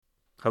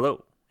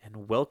Hello,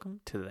 and welcome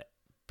to the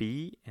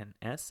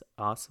B&S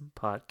Awesome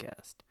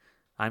Podcast.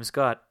 I'm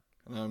Scott,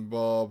 And I'm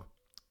Bob.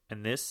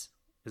 and this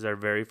is our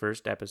very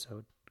first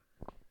episode.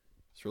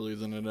 This really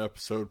isn't an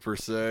episode per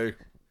se.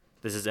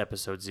 This is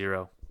episode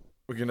 0.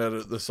 We can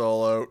edit this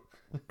all out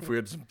if we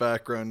had some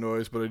background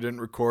noise, but I didn't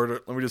record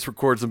it. Let me just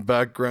record some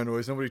background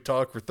noise. Nobody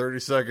talk for 30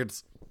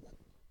 seconds.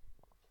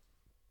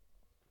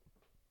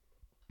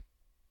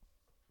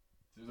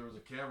 If there was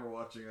a camera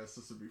watching us,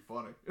 this would be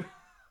funny.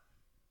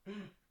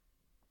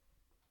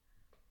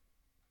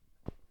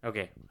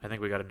 Okay, I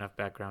think we got enough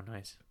background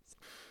noise.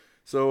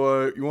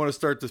 So, you want to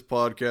start this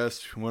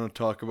podcast, you want to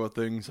talk about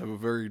things, I have a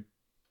very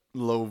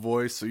low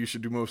voice, so you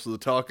should do most of the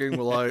talking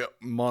while I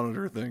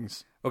monitor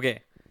things.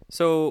 Okay,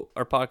 so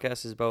our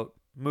podcast is about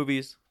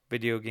movies,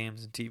 video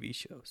games, and TV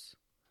shows.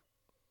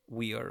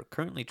 We are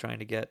currently trying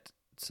to get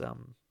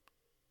some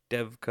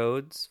dev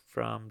codes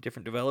from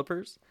different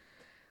developers.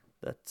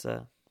 That's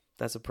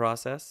a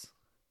process.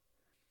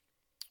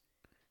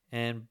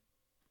 And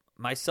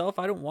myself,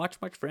 I don't watch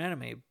much for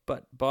anime,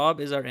 but Bob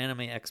is our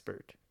anime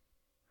expert.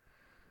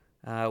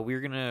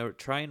 We're going to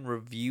try and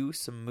review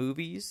some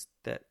movies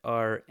that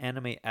are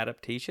anime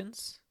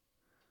adaptations.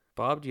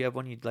 Bob, do you have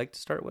one you'd like to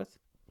start with?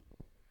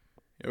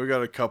 Yeah, we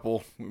got a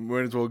couple. We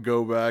might as well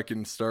go back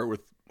and start with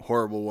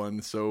horrible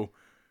ones. So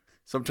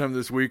sometime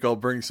this week I'll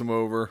bring some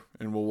over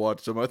and we'll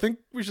watch them. I think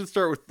we should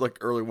start with like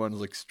early ones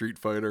like Street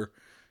Fighter.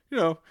 You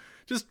know,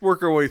 just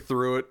work our way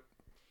through it.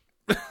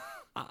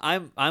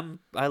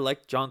 I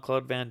like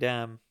Jean-Claude Van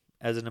Damme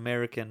as an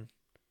American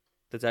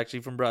that's actually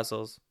from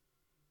Brussels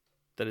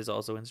that is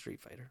also in Street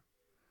Fighter.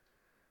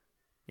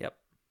 Yep.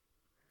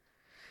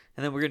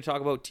 And then we're going to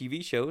talk about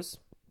TV shows.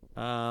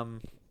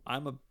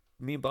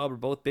 Me and Bob are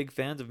both big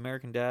fans of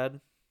American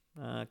Dad,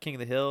 King of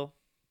the Hill,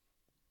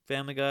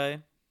 Family Guy,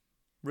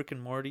 Rick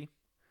and Morty,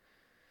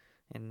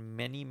 and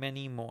many,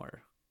 many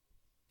more.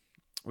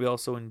 We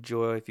also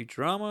enjoy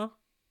Futurama,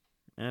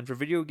 and for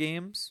video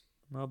games,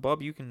 well,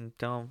 Bob, you can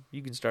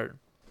start.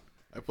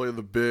 I play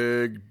the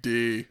big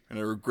D and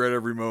I regret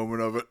every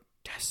moment of it.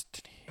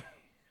 Destiny.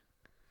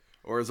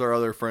 Or as our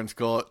other friends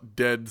call it,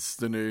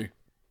 Deadstiny.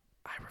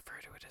 I refer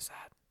to it as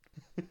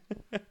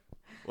that.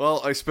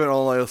 Well, I spent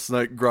all last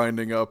night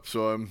grinding up,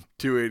 so I'm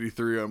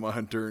 283 on my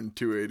hunter and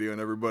 280 on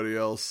everybody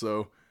else,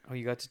 so... Oh,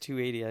 you got to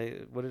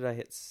 280. What did I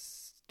hit?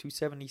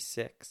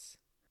 276.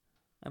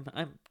 I'm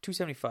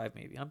 275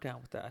 maybe. I'm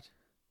down with that.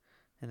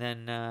 And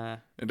then...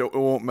 And it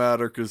won't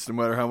matter, because no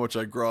matter how much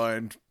I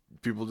grind,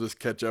 people just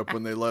catch up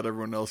when they let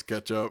everyone else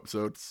catch up,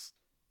 so it's...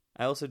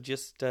 I also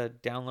just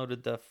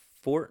downloaded the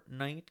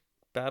Fortnite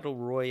Battle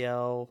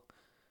Royale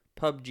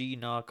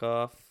PUBG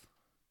knockoff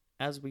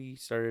as we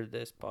started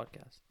this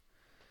podcast.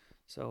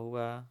 So,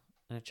 I'm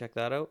going to check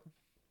that out.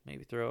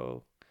 Maybe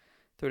throw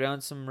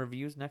down some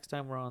reviews next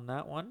time we're on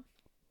that one.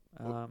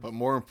 But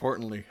more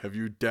importantly, have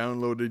you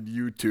downloaded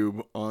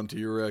YouTube onto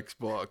your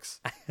Xbox?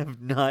 I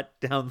have not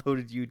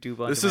downloaded YouTube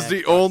on This is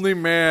the only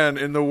man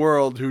in the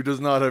world who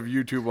does not have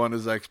YouTube on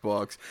his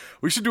Xbox.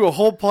 We should do a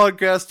whole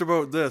podcast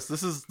about this.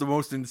 This is the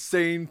most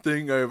insane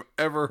thing I have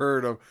ever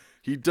heard of.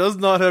 He does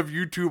not have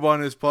YouTube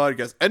on his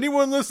podcast.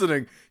 Anyone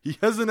listening, he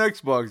has an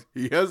Xbox.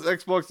 He has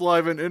Xbox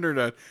Live and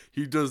Internet.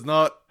 He does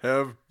not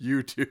have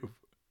YouTube.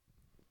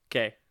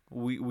 Okay,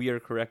 we are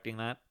correcting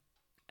that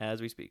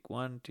as we speak.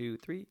 1, 2,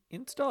 3,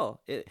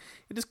 install. It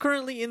is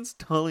currently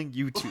installing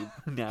YouTube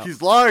now.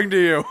 He's lying to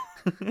you.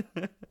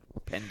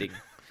 Pending.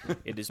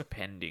 It is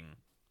pending.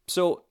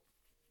 So,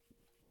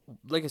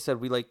 like I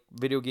said, we like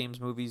video games,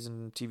 movies,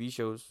 and TV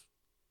shows,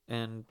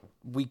 and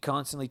we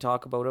constantly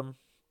talk about them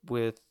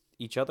with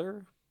each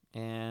other,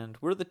 and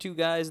we're the two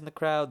guys in the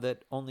crowd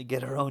that only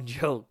get our own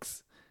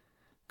jokes.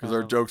 Because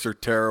our jokes are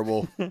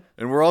terrible.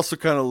 And we're also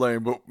kind of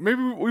lame, but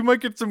maybe we might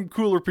get some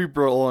cooler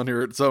people on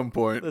here at some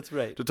point. That's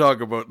right. To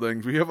talk about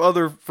things. We have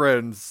other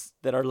friends.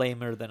 That are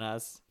lamer than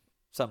us,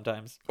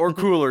 sometimes. Or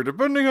cooler,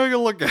 depending how you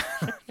look at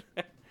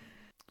it.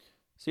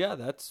 So yeah,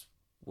 that's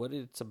what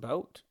it's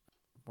about.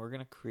 We're going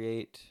to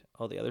create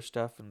all the other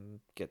stuff and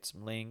get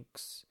some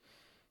links.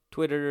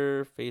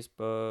 Twitter,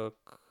 Facebook,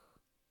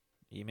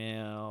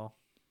 email,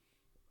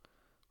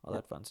 all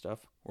that fun stuff.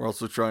 We're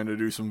also trying to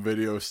do some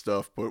video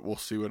stuff, but we'll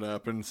see what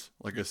happens.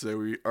 Like I say,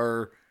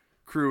 our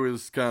crew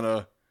is kind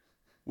of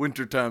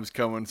wintertime's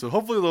coming, so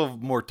hopefully they'll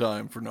have more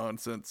time for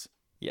nonsense.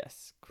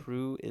 Yes,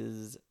 crew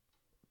is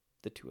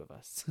the two of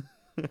us.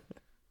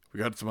 We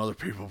got some other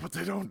people, but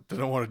they don't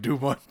want to do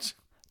much.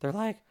 They're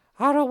like,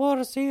 I don't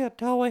want to see it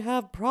till we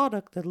have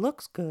product that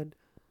looks good.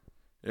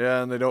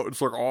 Yeah, and they don't.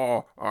 It's like,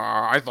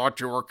 I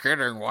thought you were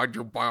kidding. Why'd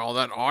you buy all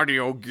that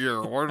audio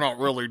gear? We're not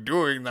really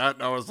doing that.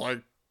 And I was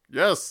like,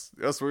 yes,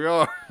 we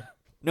are.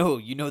 No,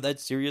 you know that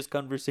serious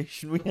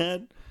conversation we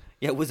had?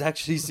 Yeah, it was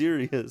actually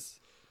serious.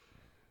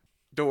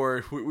 Don't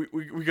worry,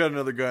 we got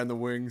another guy in the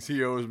wings.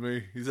 He owes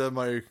me. He's had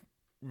my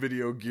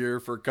video gear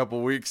for a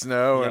couple weeks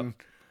now, Yep. and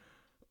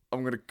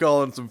I'm gonna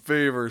call in some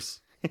favors.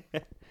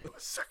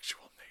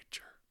 Sexual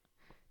nature.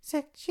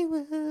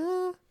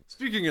 Sexual.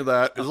 Speaking of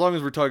that, as long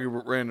as we're talking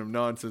about random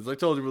nonsense, I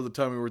told you about the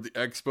time we were at the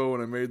expo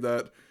and I made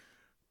that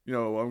I'm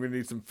going to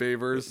need some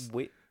favors.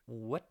 Wait,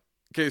 what?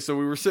 Okay, so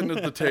we were sitting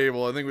at the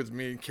table. I think it was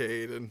me and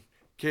Cade. And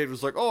Cade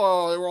was like,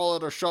 oh, they were all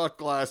out of shot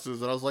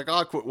glasses. And I was like,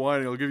 I'll quit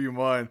whining. I'll give you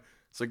mine.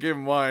 So I gave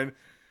him mine. And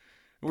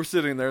we're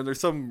sitting there, and there's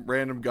some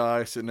random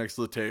guy sitting next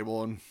to the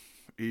table. And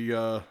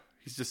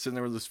he's just sitting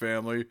there with his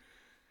family.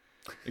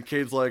 And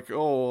Cade's like,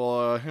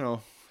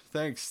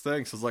 thanks.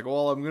 I was like,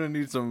 well, I'm going to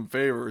need some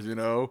favors,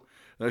 And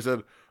I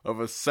said, of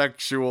a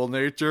sexual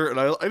nature. And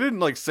I didn't,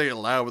 like, say it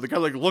loud, but the guy,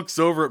 like, looks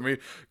over at me,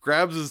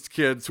 grabs his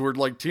kids, who are,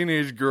 like,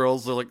 teenage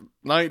girls. They're, like,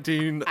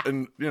 19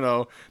 and,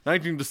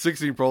 19 to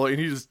 16 probably.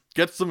 And he just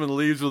gets them and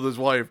leaves with his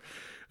wife.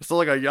 It's not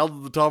like I yelled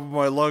at the top of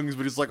my lungs,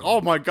 but he's like,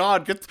 oh, my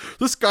God,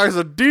 this guy's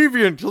a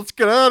deviant. Let's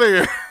get out of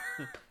here.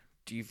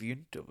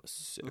 Deviant of a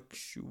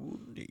sexual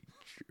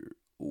nature.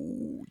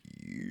 Oh,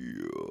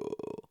 yeah.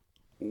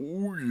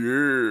 Oh,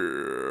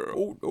 yeah.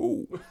 Oh,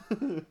 no.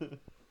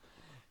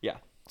 Yeah.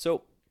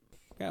 So,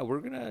 yeah, we're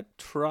going to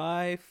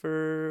try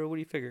for, what do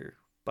you figure,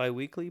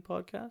 bi-weekly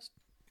podcast?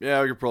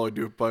 Yeah, we could probably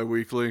do it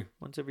bi-weekly.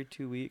 Once every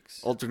 2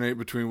 weeks. Alternate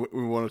between what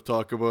we want to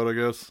talk about, I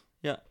guess.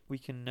 Yeah, we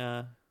can,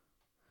 we're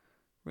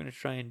going to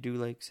try and do,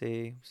 like,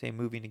 say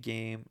movie and a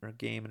game, or a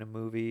game and a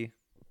movie.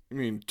 You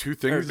mean two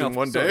things in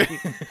one day?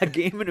 A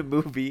game and a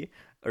movie,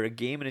 or a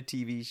game and a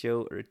TV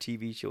show, or a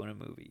TV show and a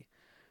movie.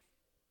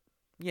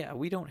 Yeah,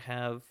 we don't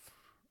have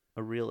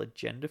a real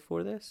agenda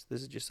for this.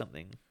 This is just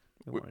something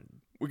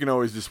we can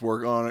always just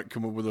work on it,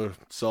 come up with a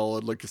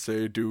solid, like I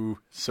say, do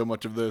so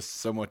much of this,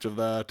 so much of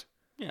that.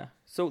 Yeah,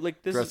 so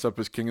like this. Dress up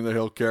as King of the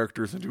Hill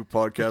characters and do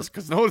podcasts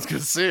because no one's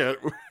gonna see it.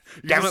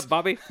 Damn it,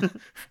 Bobby!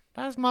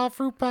 That's my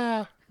fruit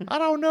pie. I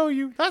don't know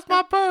you. That's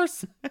my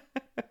purse.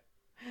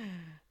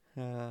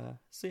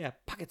 So yeah,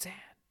 pocket sand.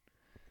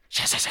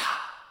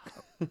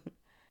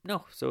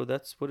 No, so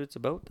that's what it's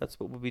about. That's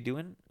what we'll be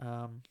doing.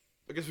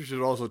 I guess we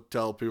should also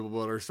tell people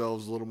about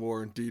ourselves a little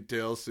more in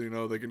detail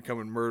so, they can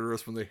come and murder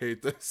us when they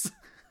hate this.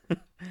 The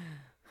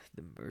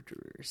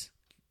murderers.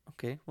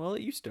 Okay, well, I'll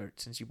let you start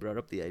since you brought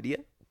up the idea.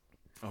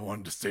 I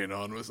wanted to stay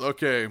anonymous.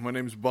 Okay, my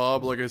name's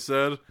Bob, like I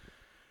said.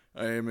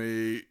 I am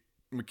a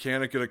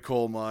mechanic at a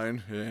coal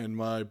mine, and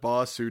my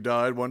boss who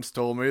died once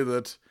told me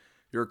that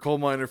you're a coal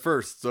miner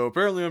first, so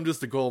apparently I'm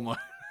just a coal miner.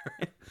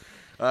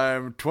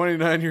 I'm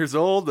 29 years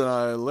old, and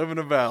I live in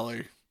a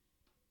valley.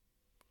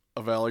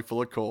 A valley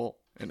full of coal.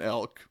 And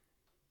elk.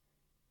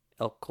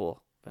 Elk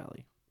Coal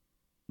Valley.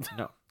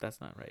 No,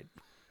 that's not right.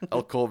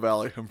 Elk Coal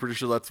Valley. I'm pretty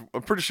sure that's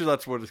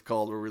what it's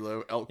called where we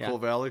live. Elk Coal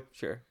Valley.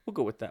 Sure, we'll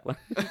go with that one.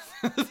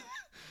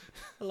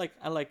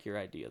 I like your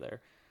idea there.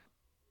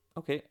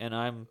 Okay, and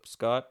I'm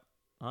Scott.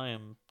 I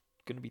am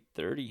gonna be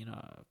 30 in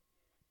a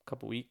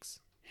couple weeks.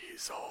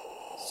 He's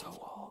old. So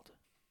old.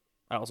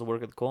 I also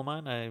work at the coal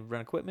mine. I run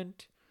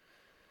equipment,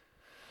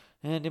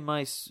 and in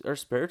our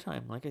spare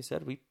time, like I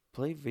said, we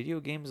play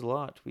video games a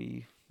lot.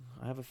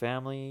 I have a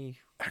family.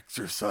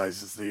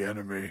 Exercise is the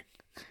enemy.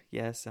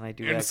 Yes, and I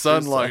do in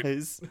exercise. Sunlight.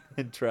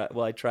 And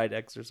I tried to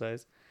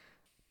exercise.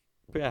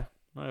 But yeah,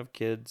 I have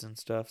kids and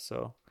stuff,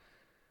 so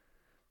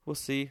we'll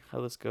see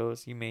how this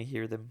goes. You may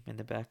hear them in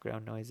the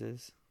background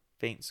noises.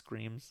 Faint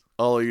screams.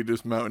 All I eat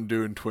is Mountain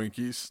Dew and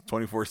Twinkies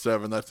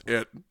 24/7. That's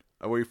it.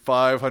 I weigh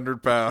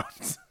 500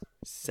 pounds.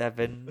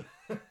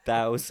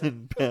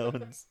 7,000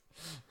 pounds.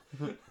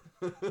 I'm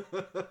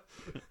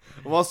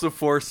also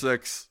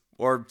 4'6".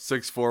 Or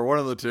 6'4", one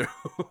of the two.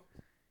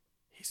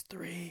 He's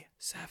 3'7".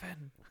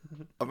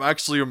 I'm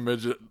actually a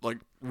midget, like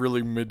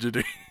really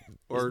midgety,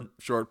 or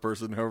short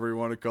person, however you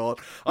want to call it.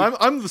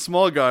 I'm the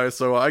small guy,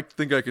 so I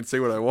think I can say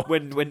what I want.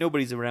 When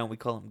nobody's around, we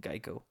call him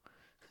Geico.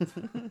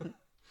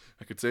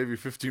 I could save you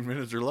 15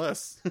 minutes or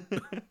less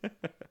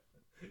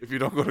if you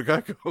don't go to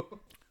Geico.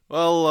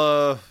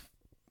 Well,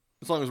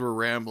 as long as we're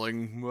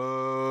rambling,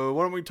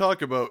 why don't we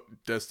talk about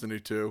Destiny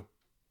 2?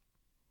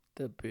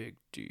 The big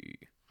D.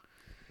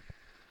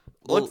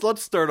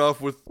 Let's start off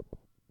with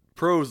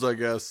pros, I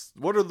guess.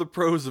 What are the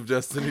pros of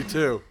Destiny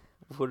 2?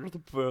 What are the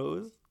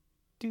pros?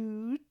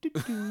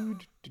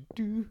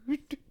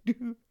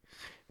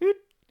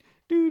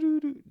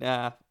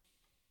 Nah.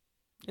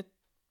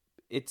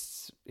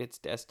 It's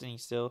Destiny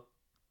still.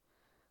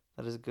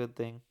 That is a good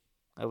thing.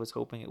 I was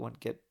hoping it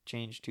wouldn't get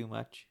changed too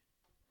much.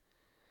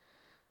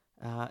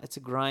 It's a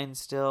grind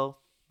still.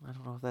 I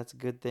don't know if that's a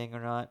good thing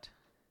or not.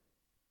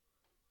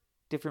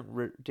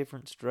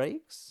 Different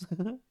strikes?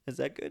 Is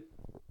that good?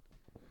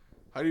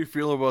 How do you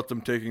feel about them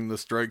taking the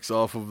strikes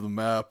off of the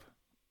map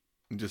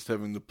and just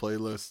having the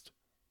playlist?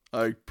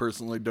 I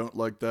personally don't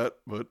like that,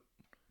 but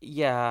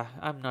yeah,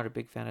 I'm not a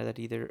big fan of that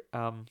either.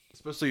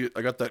 Especially,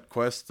 I got that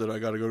quest that I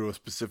got to go to a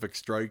specific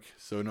strike,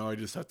 so now I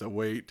just have to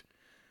wait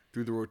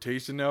through the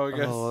rotation now, I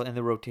guess. Oh, and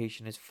the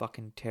rotation is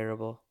fucking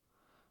terrible.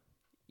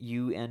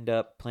 You end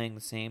up playing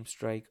the same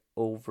strike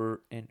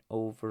over and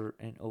over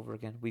and over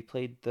again. We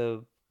played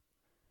the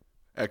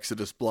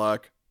Exodus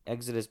Black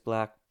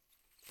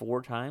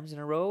 4 times in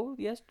a row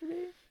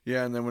yesterday.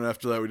 Yeah, and then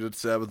after that we did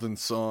Sabbath and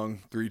Song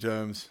 3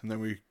 times, and then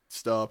we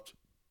stopped.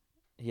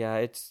 Yeah,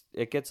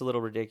 it gets a little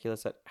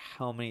ridiculous at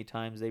how many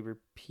times they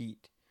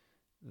repeat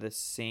the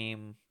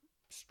same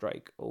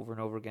strike over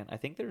and over again. I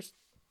think there's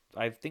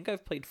I think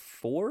I've played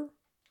 4.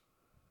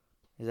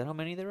 Is that how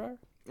many there are?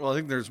 Well, I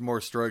think there's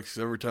more strikes.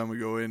 Every time we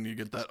go in, you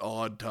get that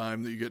odd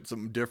time that you get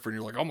something different.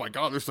 You're like, oh my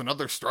god, there's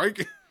another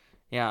strike.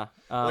 Yeah.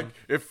 Like,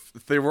 if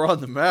they were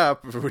on the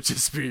map, it would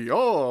just be,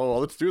 oh,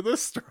 let's do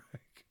this strike.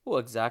 Well,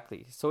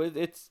 exactly. So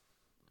it's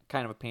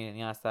kind of a pain in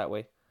the ass that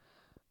way.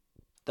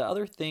 The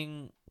other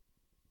thing...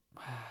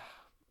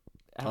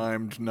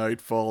 Timed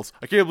nightfalls.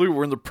 I can't believe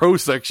we're in the pro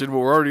section, but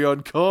we're already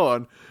on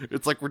con.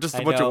 It's like we're just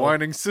a bunch of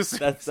whining sissies.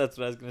 That's what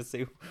I was going to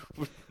say.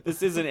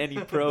 This isn't any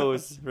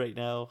pros right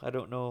now. I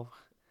don't know.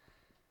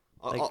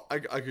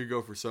 I could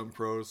go for some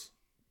pros.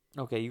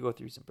 Okay, you go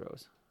through some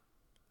pros.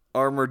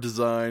 Armor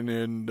design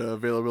and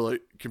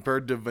availability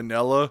compared to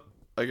vanilla,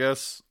 I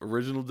guess,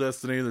 original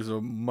Destiny, there's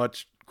a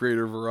much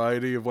greater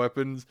variety of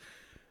weapons.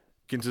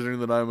 Considering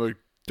that I'm a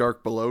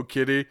Dark Below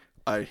kitty,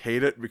 I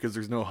hate it because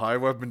there's no high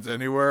weapons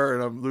anywhere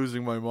and I'm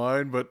losing my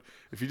mind. But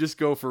if you just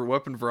go for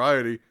weapon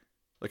variety,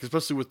 like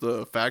especially with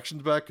the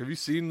factions back, have you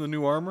seen the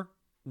new armor?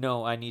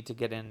 No, I need to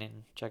get in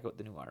and check out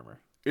the new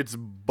armor. It's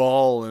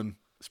ballin',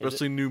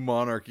 especially New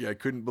Monarchy. I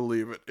couldn't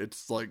believe it.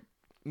 It's like,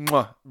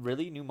 mwah.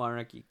 Really? New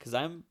Monarchy? Because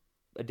I'm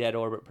a Dead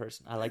Orbit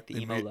person. I like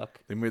the emo look.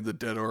 They made the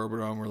Dead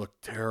Orbit armor look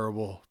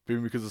terrible.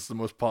 Maybe because it's the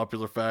most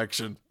popular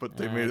faction, but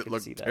they made it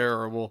look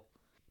terrible.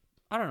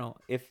 I don't know.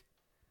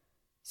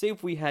 Say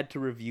if we had to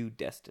review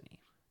Destiny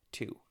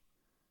 2.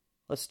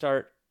 Let's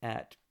start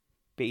at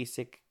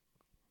basic.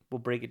 We'll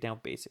break it down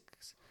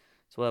basics.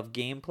 So we'll have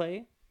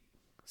gameplay,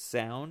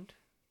 sound,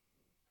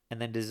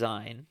 and then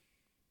design.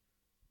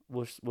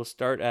 We'll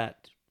start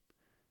at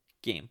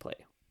gameplay.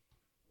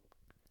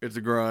 It's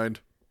a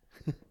grind.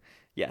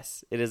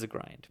 Yes, it is a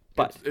grind.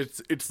 But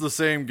it's the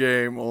same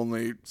game,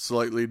 only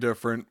slightly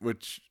different,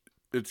 which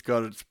it's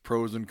got its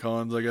pros and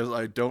cons, I guess.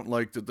 I don't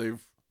like that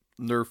they've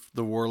nerfed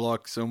the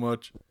Warlock so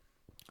much.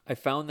 I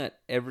found that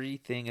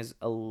everything is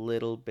a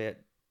little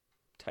bit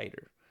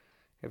tighter.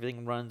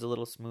 Everything runs a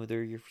little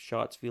smoother. Your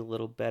shots feel a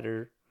little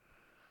better,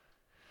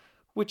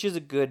 which is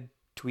a good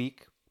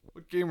tweak.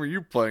 What game are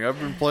you playing? I've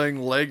been playing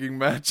lagging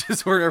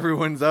matches where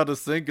everyone's out of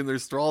sync and they're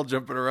Thrall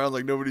jumping around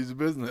like nobody's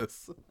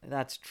business.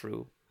 That's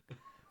true.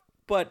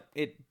 But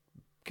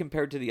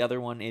compared to the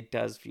other one, I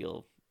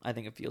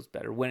think it feels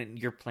better when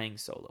you're playing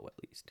solo,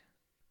 at least.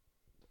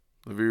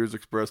 The views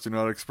expressed do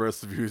not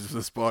express the views of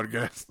this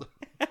podcast.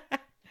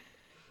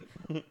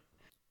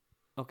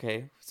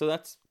 Okay, so do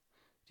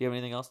you have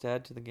anything else to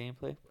add to the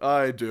gameplay?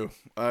 I do.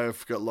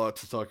 I've got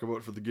lots to talk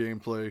about for the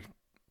gameplay.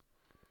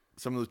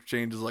 Some of the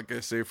changes, like I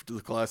say, to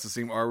the classes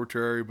seem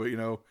arbitrary, but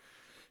you're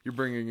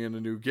bringing in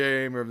a new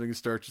game, everything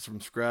starts from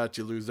scratch,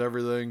 you lose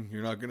everything,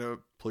 you're not going to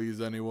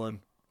please anyone.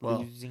 Well,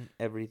 losing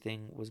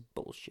everything was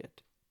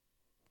bullshit.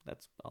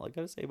 That's all I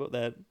got to say about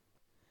that.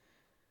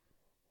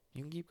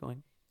 You can keep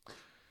going.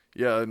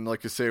 Yeah, and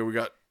like I say, we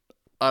got,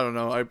 I don't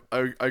know,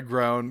 I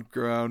grounded.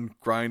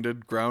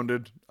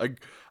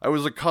 I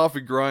was a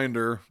coffee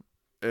grinder,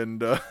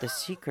 and the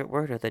secret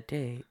word of the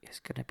day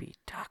is gonna be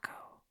taco.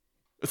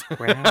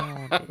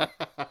 Grounded.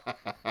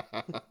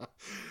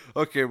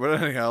 Okay,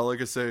 but anyhow,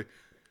 like I say,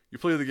 you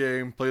play the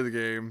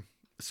game,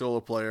 solo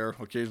player,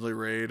 occasionally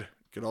raid,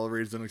 get all the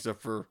raids done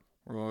except for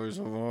Rise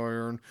of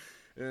Iron,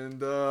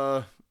 and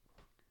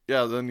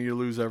yeah, then you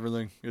lose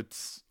everything.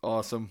 It's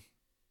awesome.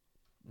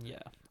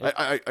 Yeah,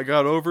 I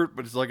got over it,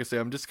 but it's like I say,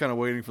 I'm just kind of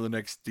waiting for the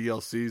next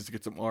DLCs to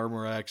get some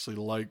armor I actually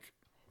like.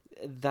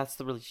 That's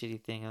the really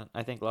shitty thing.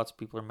 I think lots of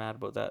people are mad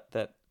about that.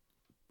 That,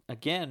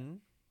 again,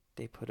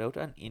 they put out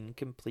an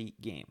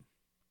incomplete game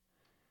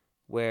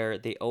where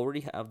they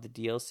already have the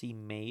DLC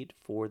made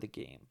for the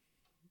game.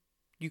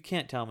 You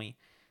can't tell me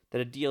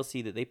that a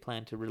DLC that they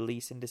plan to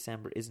release in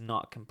December is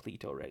not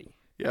complete already.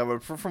 Yeah,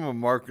 but from a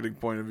marketing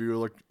point of view,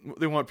 like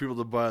they want people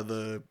to buy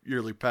the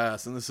yearly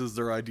pass, and this is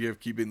their idea of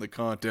keeping the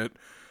content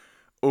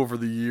over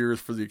the years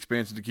for the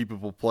expansion to keep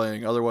people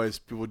playing. Otherwise,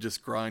 people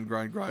just grind.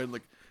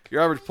 Like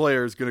your average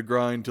player is going to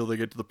grind until they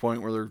get to the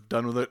point where they're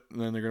done with it,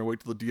 and then they're going to wait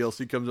till the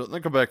DLC comes out, and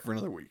then come back for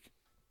another week.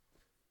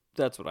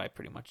 That's what I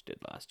pretty much did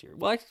last year.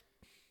 Well,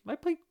 I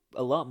played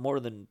a lot more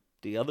than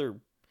the other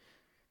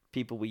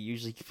people we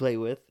usually play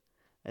with,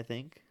 I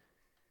think.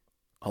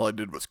 All I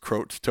did was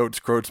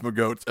totes, my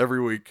goats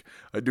every week.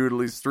 I do it at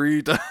least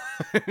 3 times.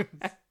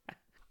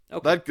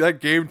 Okay.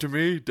 That game to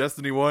me,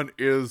 Destiny 1,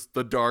 is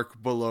the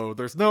Dark Below.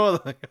 There's no other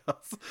thing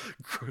else.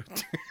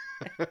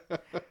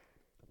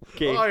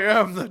 Okay. I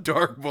am the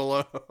Dark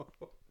Below.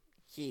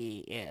 He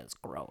is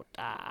Groot.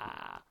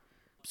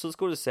 So let's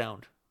go to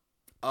sound.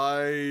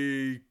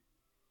 I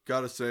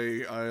gotta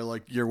say, I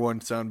like Year 1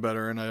 sound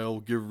better, and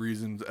I'll give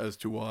reasons as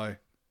to why.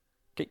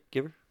 Okay,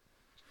 give her.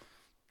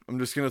 I'm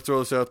just going to throw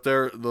this out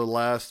there. The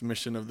last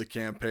mission of the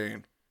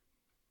campaign.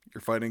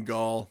 You're fighting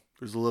Gaul.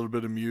 There's a little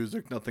bit of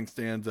music. Nothing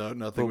stands out.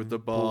 Nothing with the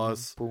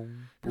boss.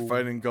 You're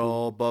fighting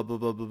Gaul. Blah, blah,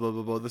 blah, blah, blah,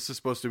 blah, blah. This is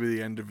supposed to be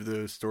the end of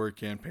the story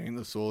campaign,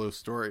 the solo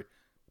story.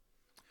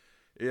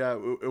 Yeah,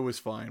 it was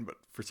fine. But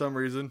for some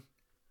reason,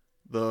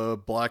 the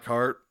Black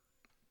Heart,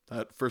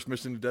 that first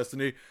mission of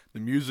Destiny, the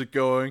music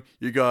going.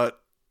 You got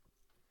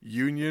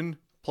Union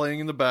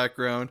playing in the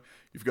background.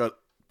 You've got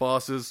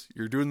bosses.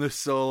 You're doing this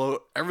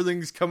solo.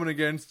 Everything's coming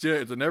against you.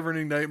 It's a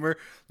never-ending nightmare.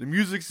 The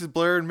music's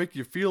blaring, make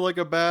you feel like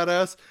a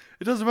badass.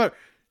 It doesn't matter.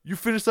 You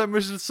finish that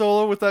mission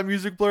solo with that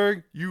music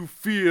blaring, you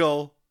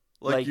feel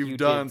like you've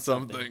done did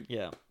something.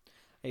 Yeah,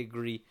 I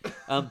agree.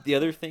 The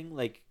other thing,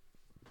 like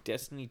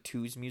Destiny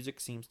 2's music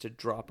seems to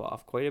drop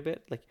off quite a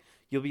bit. Like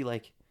you'll be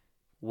like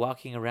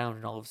walking around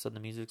and all of a sudden the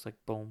music's like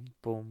boom,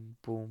 boom,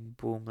 boom,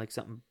 boom, like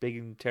something big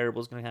and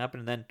terrible is going to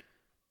happen, and then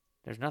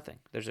there's nothing.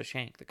 There's a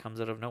shank that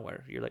comes out of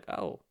nowhere. You're like,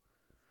 oh,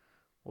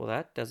 well,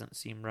 that doesn't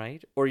seem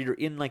right. Or you're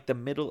in like the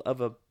middle of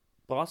a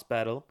boss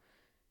battle,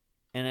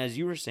 and as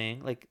you were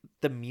saying, like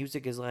the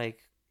music is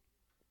like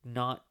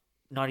not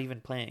even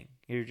playing.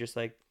 You're just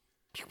like,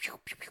 pew, pew,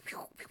 pew, pew, pew,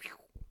 pew, pew.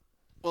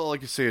 Well,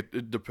 like you say,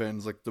 it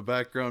depends. Like the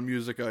background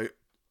music, the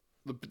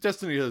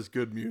Destiny has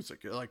good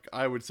music. Like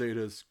I would say it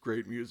has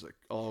great music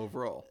all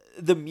overall.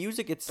 The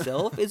music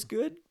itself is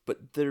good,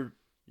 but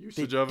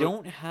they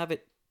don't have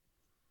it.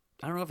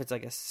 I don't know if it's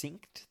like a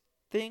synced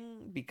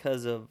thing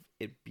because of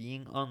it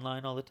being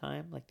online all the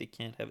time. Like they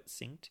can't have it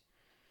synced.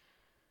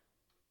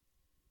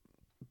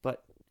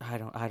 But I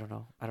don't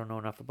know. I don't know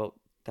enough about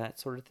that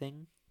sort of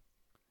thing.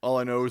 All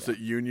I know is that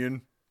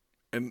Union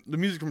and the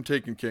music from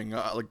Taken King,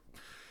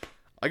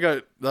 I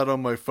got that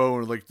on my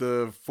phone, like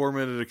the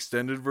 4-minute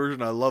extended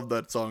version. I love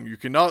that song. You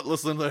cannot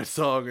listen to that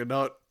song and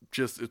not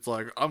just, it's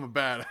like, I'm a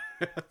badass.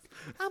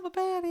 I'm a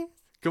badass.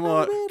 Come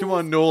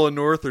on, Nolan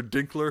North or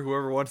Dinkler,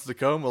 whoever wants to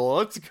come. Well,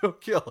 let's go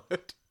kill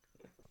it.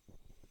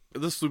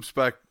 This loops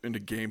back into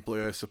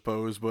gameplay, I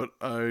suppose, but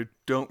I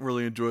don't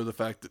really enjoy the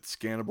fact that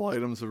scannable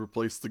items have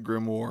replaced the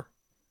Grimoire.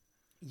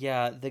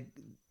 Yeah,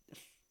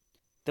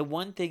 the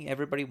one thing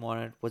everybody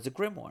wanted was a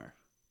Grimoire.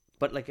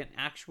 But like an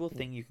actual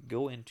thing you could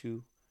go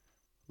into,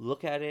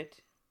 look at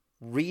it,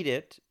 read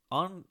it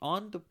on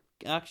the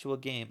actual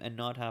game and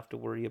not have to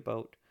worry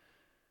about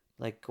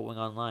like going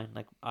online.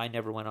 Like I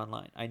never went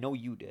online. I know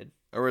you did.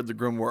 I read the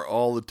Grimoire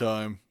all the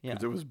time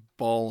because it was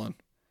balling.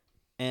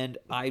 And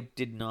I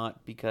did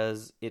not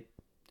because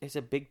it's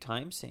a big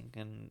time sink.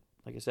 And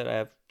like I said, I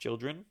have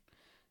children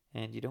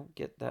and you don't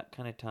get that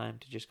kind of time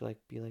to just like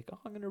be like, oh,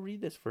 I'm going to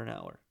read this for an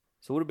hour.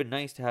 So it would have been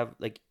nice to have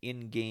like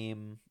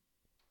in-game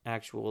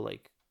actual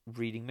like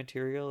reading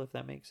material, if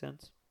that makes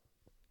sense.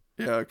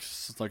 Yeah,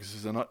 cause like I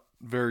said, not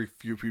very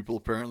few people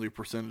apparently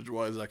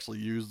percentage-wise actually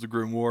use the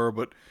Grimoire,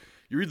 but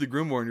you read the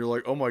Grimoire and you're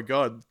like, oh my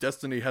god,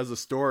 Destiny has a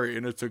story,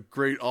 and it's a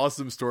great,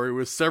 awesome story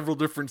with several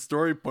different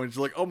story points.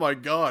 You're like, oh my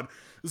god,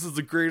 this is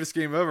the greatest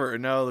game ever.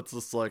 And now it's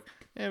just like,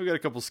 we got a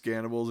couple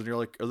scannables, and you're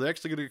like, are they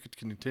actually going to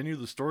continue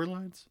the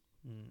storylines?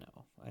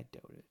 No, I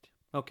doubt it.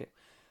 Okay,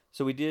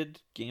 so we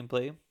did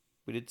gameplay,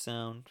 we did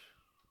sound.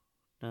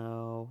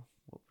 Now,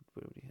 what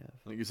do we have?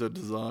 I think you said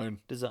design.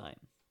 Design.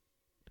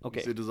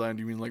 Okay. You say design,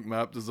 do you mean like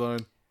map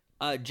design?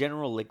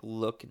 General like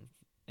look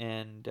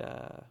and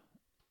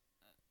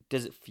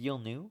does it feel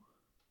new?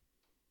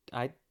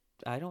 I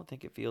don't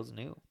think it feels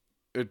new.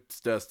 It's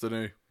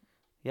Destiny.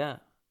 Yeah,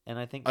 and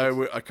I think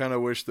I kind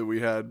of wish that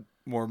we had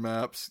more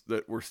maps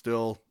that were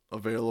still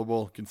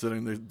available,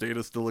 considering the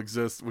data still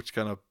exists, which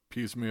kind of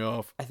pees me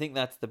off. I think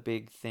that's the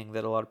big thing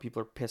that a lot of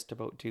people are pissed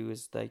about too.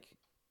 Is like,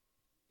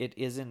 it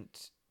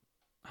isn't.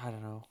 I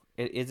don't know.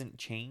 It isn't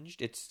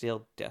changed. It's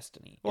still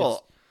Destiny.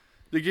 Well,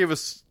 they gave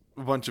us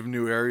a bunch of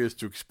new areas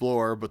to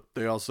explore, but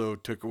they also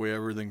took away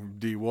everything from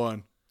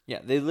D1. Yeah,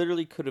 they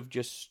literally could have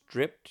just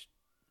stripped.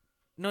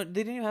 No,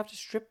 they didn't even have to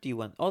strip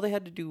D1. All they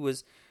had to do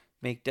was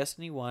make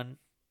Destiny 1,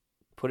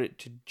 put it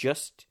to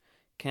just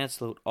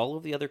cancel out all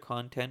of the other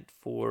content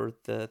for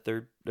the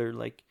third, or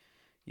like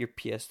your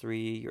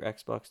PS3, your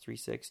Xbox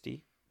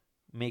 360.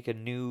 Make a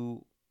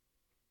new,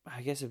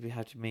 I guess if you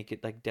had to make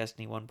it like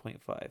Destiny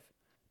 1.5.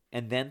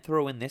 And then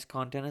throw in this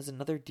content as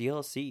another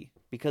DLC.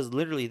 Because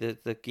literally the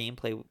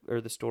gameplay or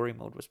the story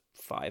mode was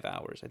 5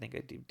 hours. I think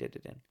I did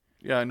it in.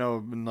 Yeah, I know.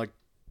 And like,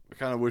 I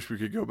kind of wish we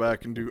could go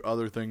back and do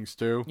other things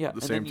too at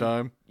the same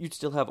time. You'd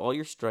still have all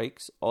your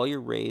strikes, all your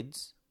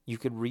raids. You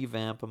could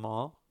revamp them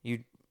all.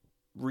 You'd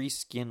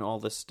reskin all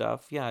this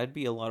stuff. Yeah, it'd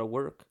be a lot of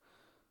work.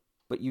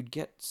 But you'd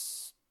get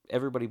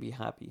everybody be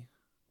happy.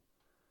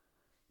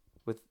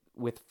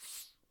 With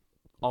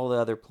all the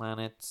other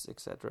planets,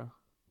 etc.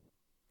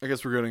 I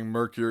guess we're getting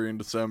Mercury in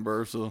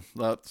December, so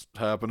that's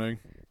happening.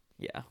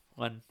 Yeah,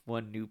 one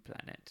new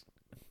planet.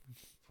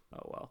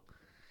 Oh well.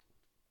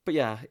 But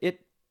yeah,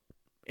 it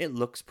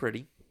looks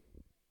pretty.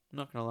 I'm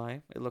not gonna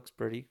lie, it looks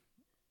pretty.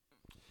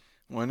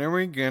 When are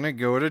we gonna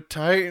go to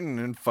Titan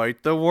and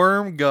fight the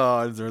worm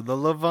gods or the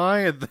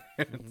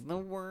Leviathan? The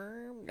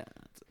worm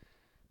gods.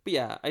 But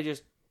yeah,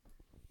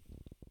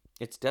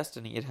 it's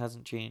Destiny. It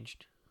hasn't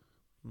changed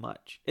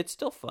much. It's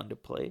still fun to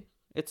play.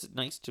 It's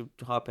nice to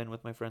hop in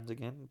with my friends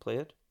again and play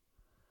it.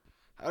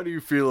 How do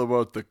you feel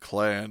about the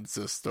clan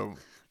system?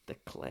 The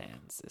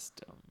clan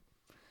system.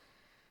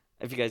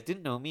 If you guys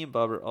didn't know, me and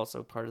Bob are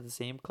also part of the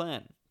same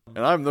clan.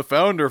 And I'm the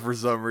founder for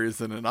some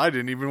reason, and I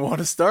didn't even want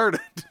to start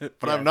it.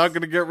 But yes. I'm not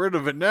going to get rid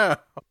of it now.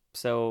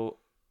 So,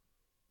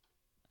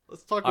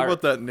 let's talk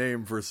about that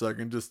name for a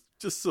second,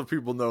 just so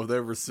people know if they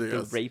ever see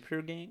us. The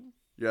Raper Gang?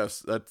 Yes,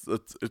 that's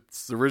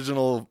its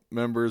original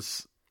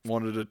members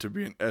wanted it to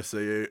be an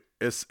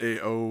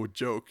SAO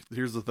joke.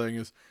 Here's the thing: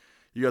 is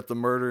you got the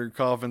murdering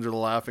coffins or the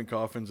laughing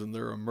coffins, and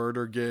they're a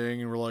murder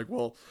gang, and we're like,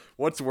 well,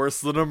 what's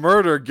worse than a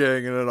murder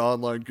gang in an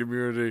online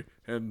community?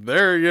 And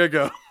there you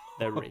go.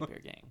 The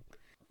Rapier Gang.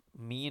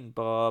 Me and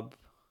Bob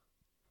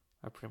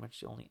are pretty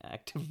much the only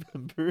active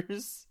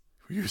members.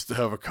 We used to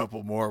have a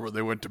couple more, but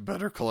they went to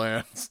better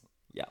clans.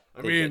 Yeah,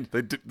 I mean,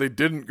 they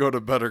didn't go to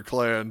better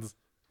clans.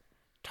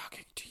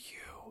 Talking to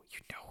you, you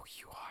know who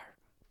you are.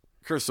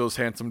 Curse those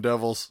handsome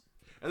devils.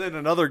 And then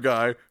another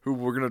guy who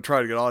we're going to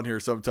try to get on here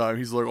sometime,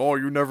 he's like, oh,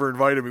 you never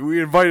invited me.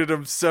 We invited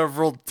him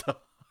several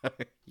times.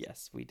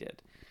 Yes, we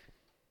did.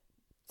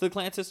 So the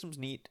clan system's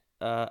neat.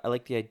 I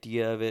like the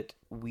idea of it.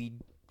 We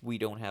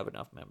don't have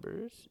enough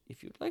members.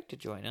 If you'd like to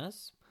join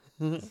us,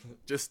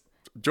 just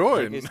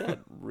join. Like I said,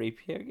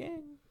 Rapier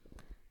Gang.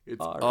 It's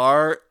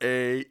RAEPER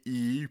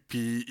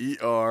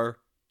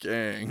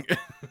gang.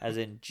 As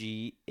in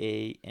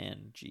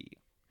GANG.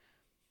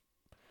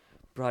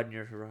 Broaden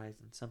your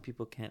horizon. Some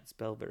people can't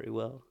spell very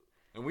well.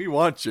 And we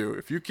want you.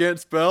 If you can't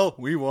spell,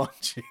 we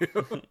want you.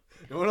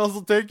 No one else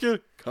will take you?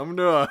 Come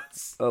to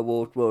us. I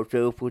washed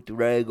myself with the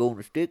rag on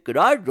the stick and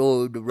I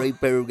joined the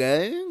Rapier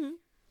Gang.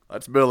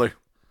 That's Billy.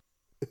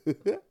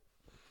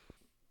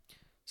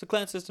 So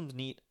clan system's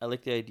neat. I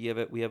like the idea of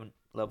it. We haven't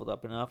leveled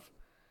up enough.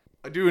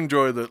 I do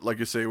enjoy that, like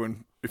you say,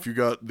 if you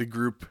got the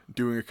group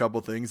doing a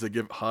couple things, they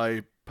give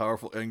high,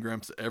 powerful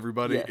engrams to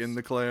everybody in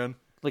the clan.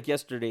 Like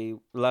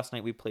last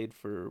night we played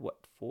for,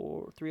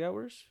 3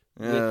 hours?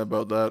 Yeah,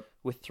 about that.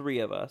 With 3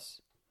 of us.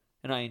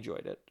 And I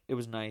enjoyed it. It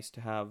was nice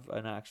to have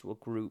an actual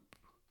group.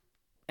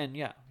 And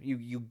yeah,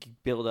 you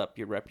build up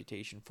your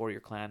reputation for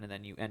your clan and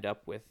then you end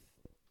up with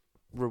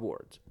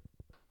rewards.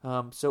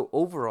 So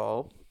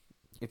overall,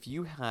 if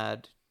you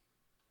had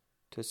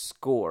to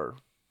score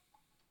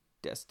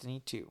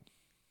Destiny 2.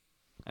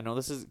 I know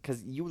this is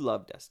because you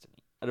love Destiny.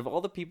 Out of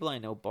all the people I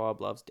know, Bob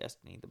loves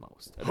Destiny the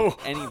most. Out of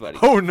anybody.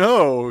 Oh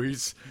no,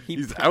 he's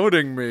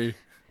outing me.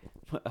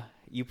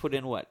 You put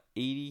in what,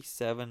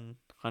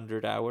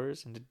 8,700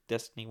 hours into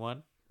Destiny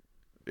 1?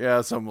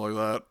 Yeah, something like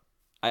that.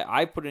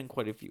 I put in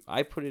quite a few.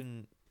 I put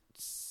in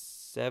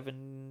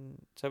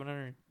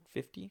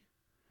 750.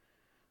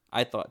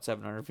 I thought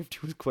 750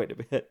 was quite a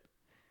bit.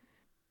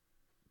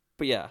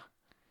 But yeah.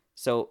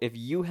 So if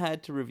you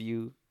had to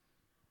review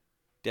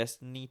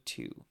Destiny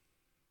 2,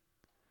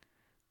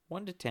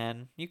 1 to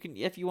 10, you can,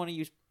 if you want to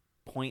use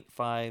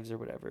 0.5s or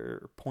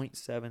whatever, or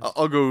 0.7s.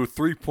 I'll go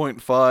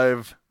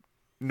 3.5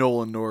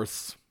 Nolan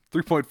Norths.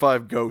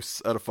 3.5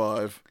 ghosts out of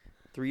 5.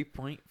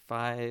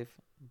 3.5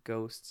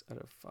 ghosts out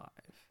of 5.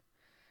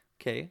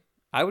 Okay.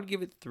 I would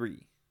give it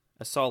 3.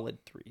 A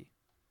solid 3.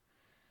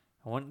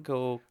 I wouldn't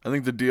go... I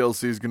think the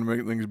DLC is going to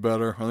make things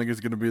better. I think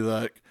it's going to be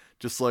that,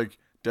 just like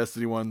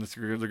Destiny 1,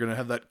 they're going to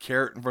have that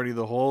carrot in front of you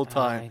the whole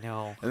time. I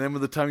know. And then by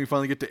the time you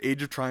finally get to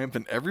Age of Triumph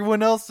and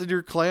everyone else in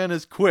your clan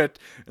has quit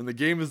and the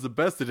game is the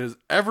best it has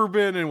ever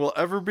been and will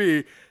ever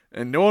be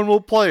and no one will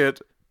play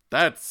it,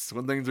 that's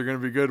when things are going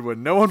to be good.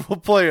 When no one will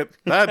play it,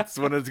 that's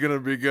when it's going to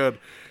be good.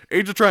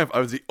 Age of Triumph, I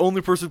was the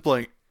only person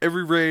playing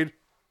every raid,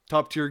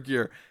 top tier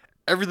gear.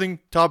 Everything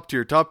top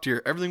tier.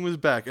 Everything was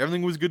back.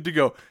 Everything was good to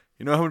go.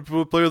 You know how many people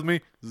would play with me?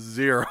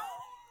 0.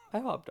 I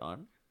hopped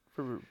on.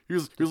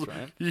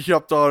 He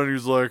hopped on and he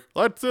was like,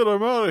 that's it,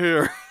 I'm out of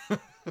here.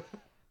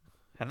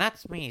 And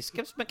that's me,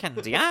 Skips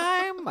McKenzie.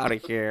 I'm out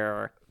of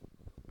here.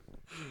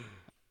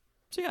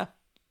 So yeah.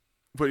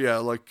 But yeah,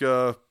 like,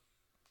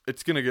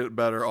 it's going to get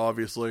better,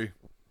 obviously.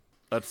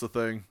 That's the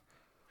thing.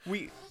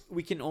 We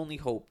can only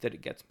hope that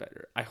it gets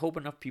better. I hope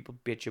enough people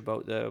bitch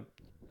about the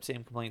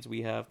same complaints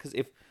we have. Because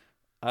if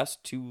us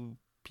two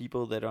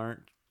people that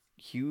aren't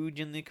huge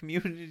in the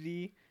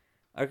community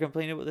are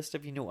complaining about this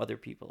stuff, you know other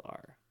people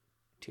are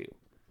too.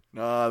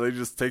 Nah, they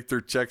just take their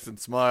checks and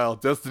smile.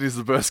 Destiny's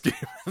the best game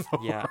in the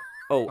Yeah.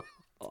 Oh,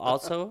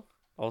 also,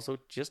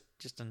 just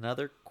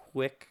another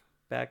quick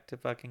back to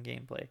fucking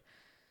gameplay.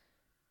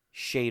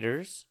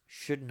 Shaders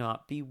should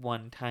not be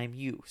one-time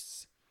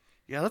use.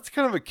 Yeah, that's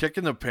kind of a kick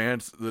in the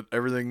pants that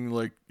everything,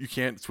 like, you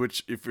can't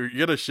switch. If you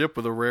get a ship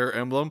with a rare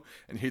emblem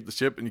and you hate the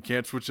ship and you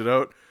can't switch it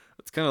out,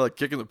 it's kind of like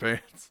kicking the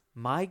pants.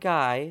 My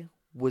guy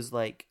was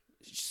like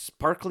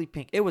sparkly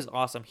pink. It was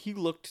awesome. He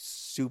looked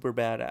super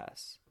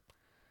badass.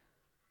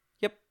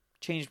 Yep.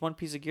 Changed one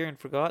piece of gear and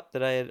forgot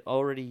that I had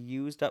already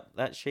used up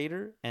that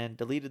shader and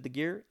deleted the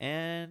gear.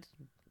 And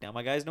now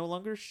my guy's no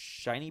longer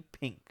shiny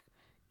pink.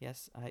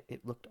 Yes,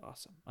 it looked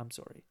awesome. I'm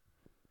sorry.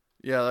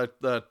 Yeah,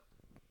 that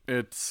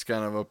it's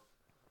kind of a...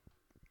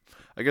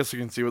 I guess you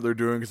can see what they're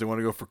doing because they want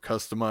to go for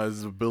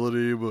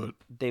customizability, but...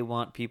 They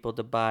want people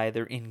to buy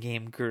their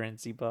in-game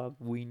currency, Bob.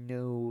 We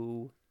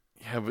know.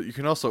 Yeah, but you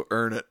can also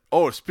earn it.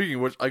 Oh, speaking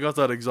of which, I got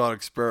that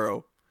exotic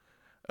sparrow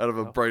out of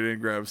a bright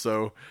engram,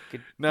 so...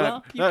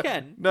 Well, you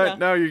can.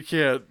 Now you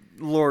can't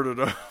lord it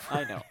up.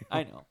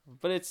 I know.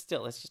 But it's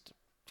just a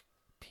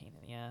pain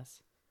in the ass.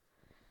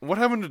 What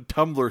happened to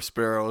Tumblr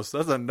sparrows?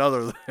 That's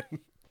another thing.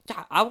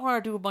 Yeah, I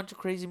want to do a bunch of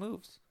crazy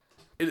moves.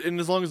 And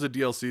as long as the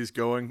DLC is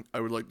going, I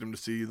would like them to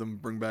see them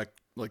bring back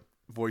like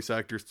voice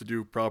actors to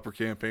do proper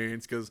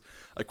campaigns, because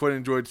I quite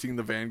enjoyed seeing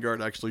the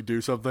Vanguard actually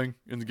do something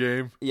in the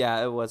game.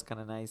 Yeah, it was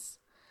kind of nice.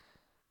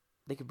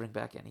 They could bring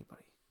back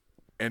anybody.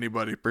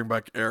 Anybody, bring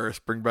back Eris,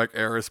 bring back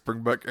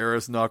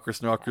Nokris,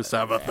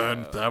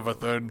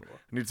 Savathun.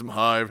 I need some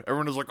Hive.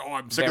 Everyone is like, oh,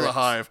 I'm sick of the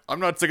Hive. I'm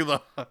not sick of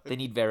the Hive. They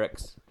need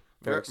Varix.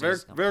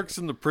 Varix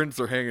and the Prince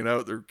are hanging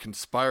out. They're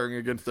conspiring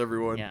against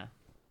everyone. Yeah.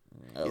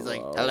 He's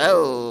like,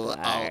 hello,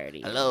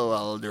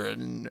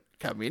 Aldrin,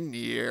 come in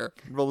here.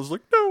 And Rolo's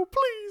like, no,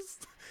 please.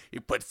 He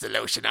puts the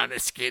lotion on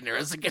his skin or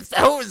else it gets the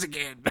hose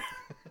again.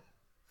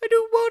 I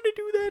don't want to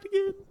do that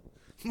again.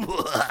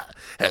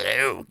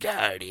 Hello,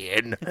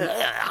 Guardian.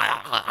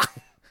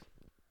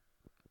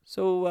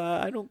 So,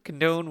 I don't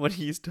condone what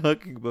he's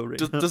talking about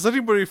right now. Does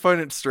anybody find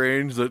it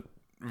strange that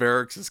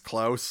Varix is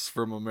Klaus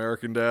from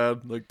American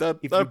Dad? Like,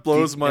 that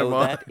blows my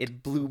mind.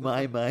 It blew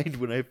my mind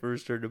when I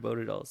first heard about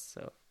it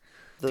also.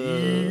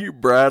 D.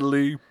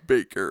 Bradley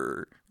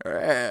Baker.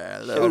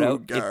 Hello, Shout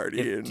out.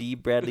 Guardian. If D.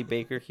 Bradley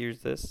Baker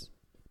hears this,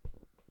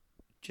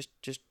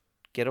 just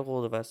get a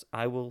hold of us.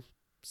 I will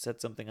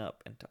set something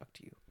up and talk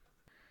to you.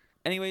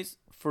 Anyways,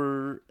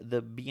 for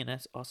the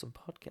BNS Awesome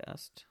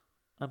Podcast,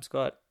 I'm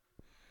Scott.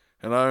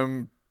 And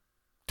I'm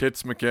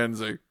Tits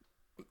McKenzie.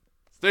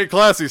 Stay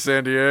classy,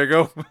 San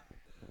Diego.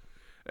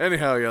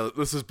 Anyhow, yeah,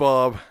 this is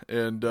Bob,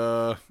 and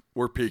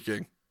we're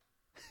peaking.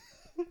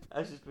 I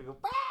was just going to go,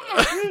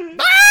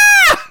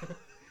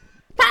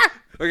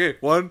 Okay,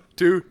 1,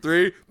 2,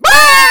 3.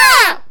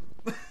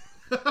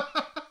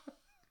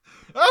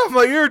 Oh,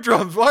 my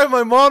eardrums. Why am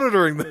I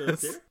monitoring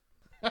this?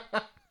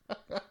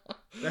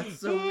 That's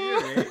so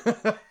weird,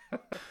 eh?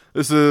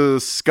 This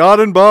is Scott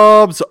and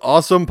Bob's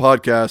Awesome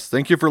Podcast.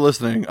 Thank you for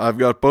listening. I've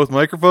got both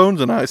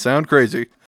microphones and I sound crazy.